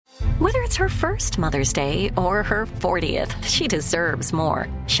Whether it's her first Mother's Day or her 40th, she deserves more.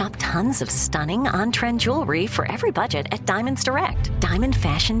 Shop tons of stunning on-trend jewelry for every budget at Diamonds Direct. Diamond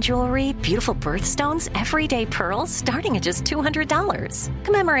fashion jewelry, beautiful birthstones, everyday pearls starting at just $200.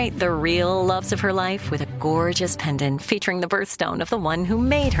 Commemorate the real loves of her life with a gorgeous pendant featuring the birthstone of the one who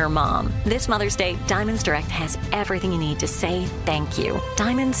made her mom. This Mother's Day, Diamonds Direct has everything you need to say thank you.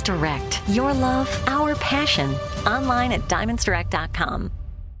 Diamonds Direct. Your love, our passion. Online at diamondsdirect.com.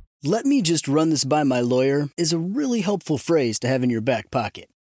 "Let me just run this by my lawyer" is a really helpful phrase to have in your back pocket.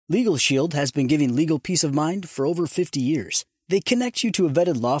 Legal Shield has been giving legal peace of mind for over 50 years. They connect you to a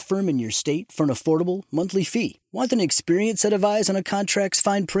vetted law firm in your state for an affordable monthly fee. Want an experienced set of eyes on a contract's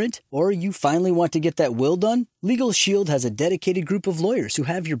fine print? Or you finally want to get that will done? Legal Shield has a dedicated group of lawyers who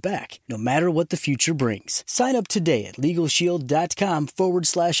have your back, no matter what the future brings. Sign up today at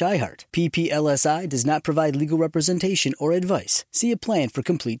LegalShield.com/iHeart. PPLSI does not provide legal representation or advice. See a plan for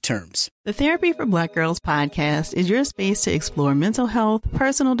complete terms. The Therapy for Black Girls podcast is your space to explore mental health,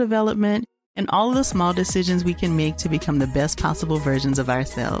 personal development, and all of the small decisions we can make to become the best possible versions of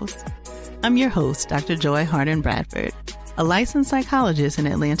ourselves. I'm your host, Dr. Joy Harden Bradford, a licensed psychologist in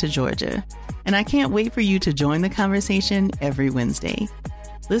Atlanta, Georgia, and I can't wait for you to join the conversation every Wednesday.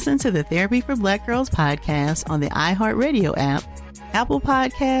 Listen to the Therapy for Black Girls podcast on the iHeartRadio app, Apple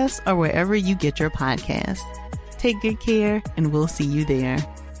Podcasts, or wherever you get your podcasts. Take good care, and we'll see you there.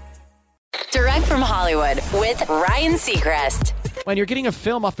 Direct from Hollywood with Ryan Seacrest. When you're getting a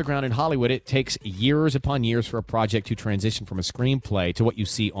film off the ground in Hollywood, it takes years upon years for a project to transition from a screenplay to what you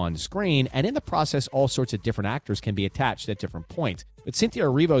see on screen. And in the process, all sorts of different actors can be attached at different points. But Cynthia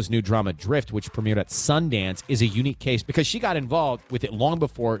Erivo's new drama, Drift, which premiered at Sundance, is a unique case because she got involved with it long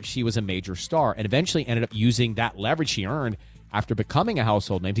before she was a major star and eventually ended up using that leverage she earned after becoming a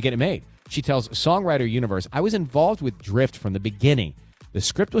household name to get it made. She tells Songwriter Universe, "I was involved with Drift from the beginning. The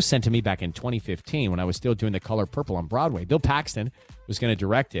script was sent to me back in 2015 when I was still doing The Color Purple on Broadway. Bill Paxton was going to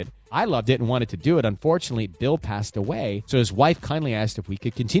direct it. I loved it and wanted to do it. Unfortunately, Bill passed away, so his wife kindly asked if we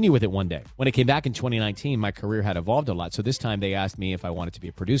could continue with it one day. When it came back in 2019, my career had evolved a lot, so this time they asked me if I wanted to be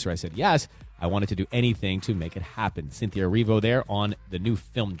a producer. I said yes. I wanted to do anything to make it happen." Cynthia Erivo there on the new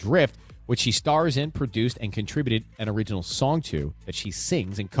film Drift, which she stars in, produced, and contributed an original song to that she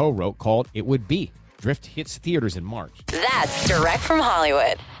sings and co-wrote called It Would Be. Drift hits theaters in March. That's Direct from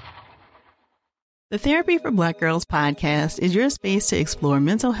Hollywood. The Therapy for Black Girls podcast is your space to explore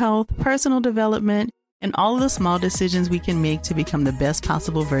mental health, personal development, and all of the small decisions we can make to become the best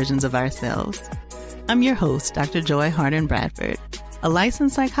possible versions of ourselves. I'm your host, Dr. Joy Harden Bradford, a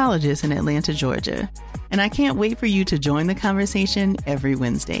licensed psychologist in Atlanta, Georgia, and I can't wait for you to join the conversation every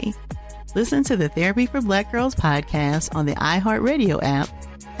Wednesday. Listen to the Therapy for Black Girls podcast on the iHeartRadio app,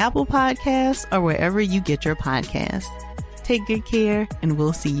 Apple Podcasts, or wherever you get your podcasts. Take good care, and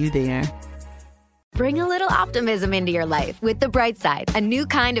we'll see you there. Bring a little optimism into your life with The Bright Side, a new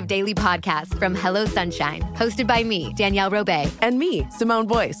kind of daily podcast from Hello Sunshine, hosted by me, Danielle Robay. And me, Simone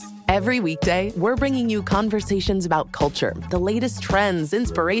Boyce. Every weekday, we're bringing you conversations about culture, the latest trends,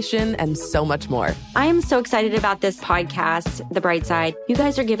 inspiration, and so much more. I am so excited about this podcast, The Bright Side. You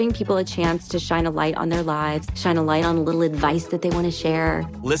guys are giving people a chance to shine a light on their lives, shine a light on a little advice that they want to share.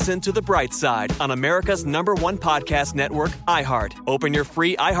 Listen to The Bright Side on America's #1 podcast network, iHeart. Open your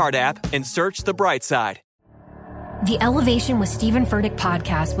free iHeart app and search The Bright Side. The Elevation with Stephen Furtick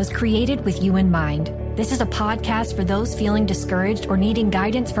podcast was created with you in mind. This is a podcast for those feeling discouraged or needing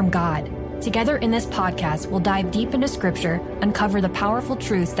guidance from God. Together in this podcast, we'll dive deep into Scripture, uncover the powerful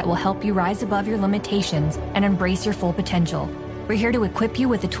truths that will help you rise above your limitations and embrace your full potential. We're here to equip you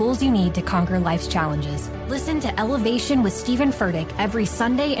with the tools you need to conquer life's challenges. Listen to Elevation with Stephen Furtick every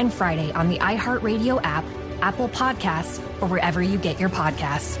Sunday and Friday on the iHeartRadio app, Apple Podcasts, or wherever you get your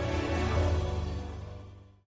podcasts.